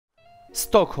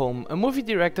Stockholm, a movie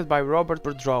directed by Robert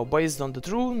Berdrau based on the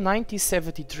true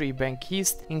 1973 bank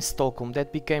heist in Stockholm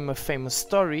that became a famous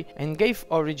story and gave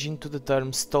origin to the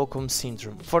term Stockholm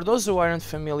Syndrome. For those who aren't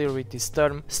familiar with this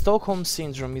term, Stockholm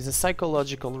Syndrome is a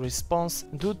psychological response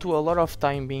due to a lot of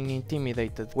time being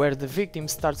intimidated, where the victim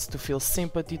starts to feel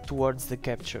sympathy towards the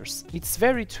captors. It's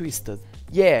very twisted.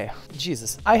 Yeah,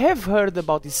 Jesus. I have heard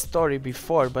about this story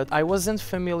before, but I wasn't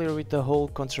familiar with the whole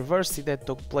controversy that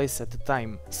took place at the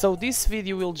time. So this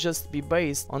video will just be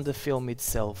based on the film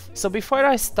itself. So before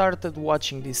I started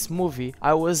watching this movie,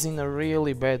 I was in a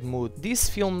really bad mood. This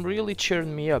film really cheered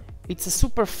me up. It's a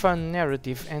super fun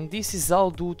narrative, and this is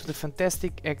all due to the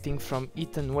fantastic acting from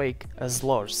Ethan Wake as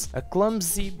Lars, a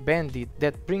clumsy bandit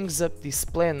that brings up this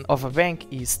plan of a bank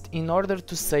heist in order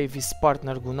to save his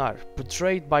partner Gunnar,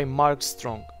 portrayed by Mark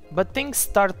Strong. But things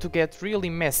start to get really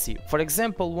messy. For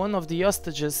example, one of the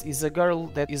hostages is a girl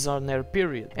that is on her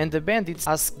period, and the bandits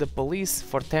ask the police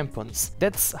for tampons.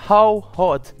 That's how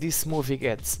hot this movie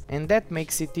gets, and that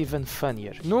makes it even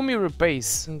funnier. Noomi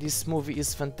Rapace in this movie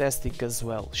is fantastic as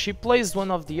well. She plays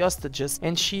one of the hostages,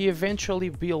 and she eventually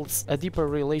builds a deeper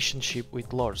relationship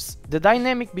with Lars. The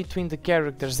dynamic between the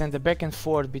characters and the back and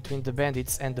forth between the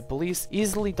bandits and the police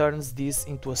easily turns this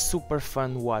into a super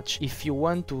fun watch if you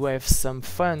want to have some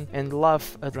fun and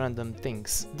laugh at random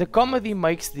things. The comedy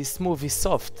makes this movie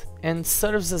soft and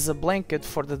serves as a blanket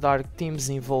for the dark themes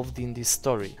involved in this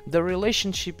story. The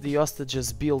relationship the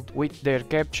hostages build with their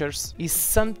captors is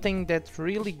something that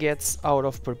really gets out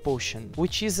of proportion,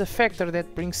 which is a factor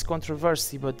that brings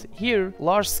controversy, but here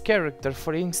Lars' character,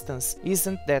 for instance,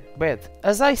 isn't that bad.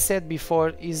 As I said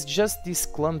before, he's just this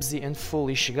clumsy and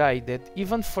foolish guy that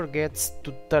even forgets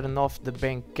to turn off the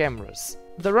bank cameras.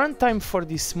 The runtime for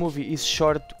this movie is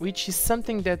short, which is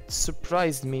something that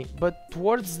surprised me, but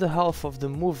towards the half of the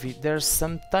movie there's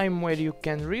some time where you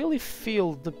can really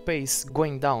feel the pace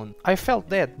going down. I felt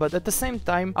that, but at the same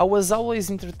time I was always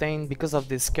entertained because of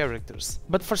these characters.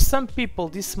 But for some people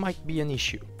this might be an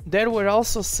issue. There were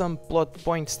also some plot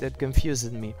points that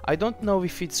confused me. I don't know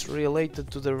if it's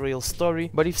related to the real story,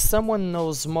 but if someone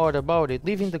knows more about it,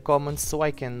 leave in the comments so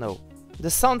I can know. The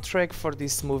soundtrack for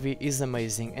this movie is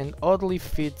amazing and oddly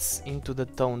fits into the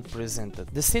tone presented.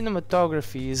 The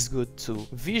cinematography is good too.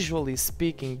 Visually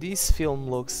speaking, this film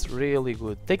looks really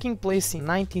good. Taking place in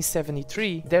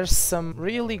 1973, there's some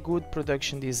really good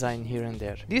production design here and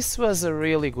there. This was a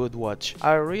really good watch.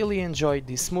 I really enjoyed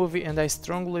this movie and I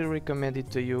strongly recommend it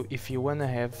to you if you wanna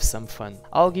have some fun.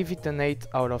 I'll give it an 8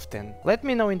 out of 10. Let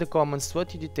me know in the comments what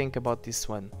did you think about this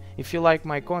one. If you like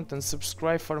my content,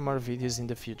 subscribe for more videos in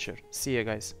the future. See you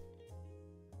guys.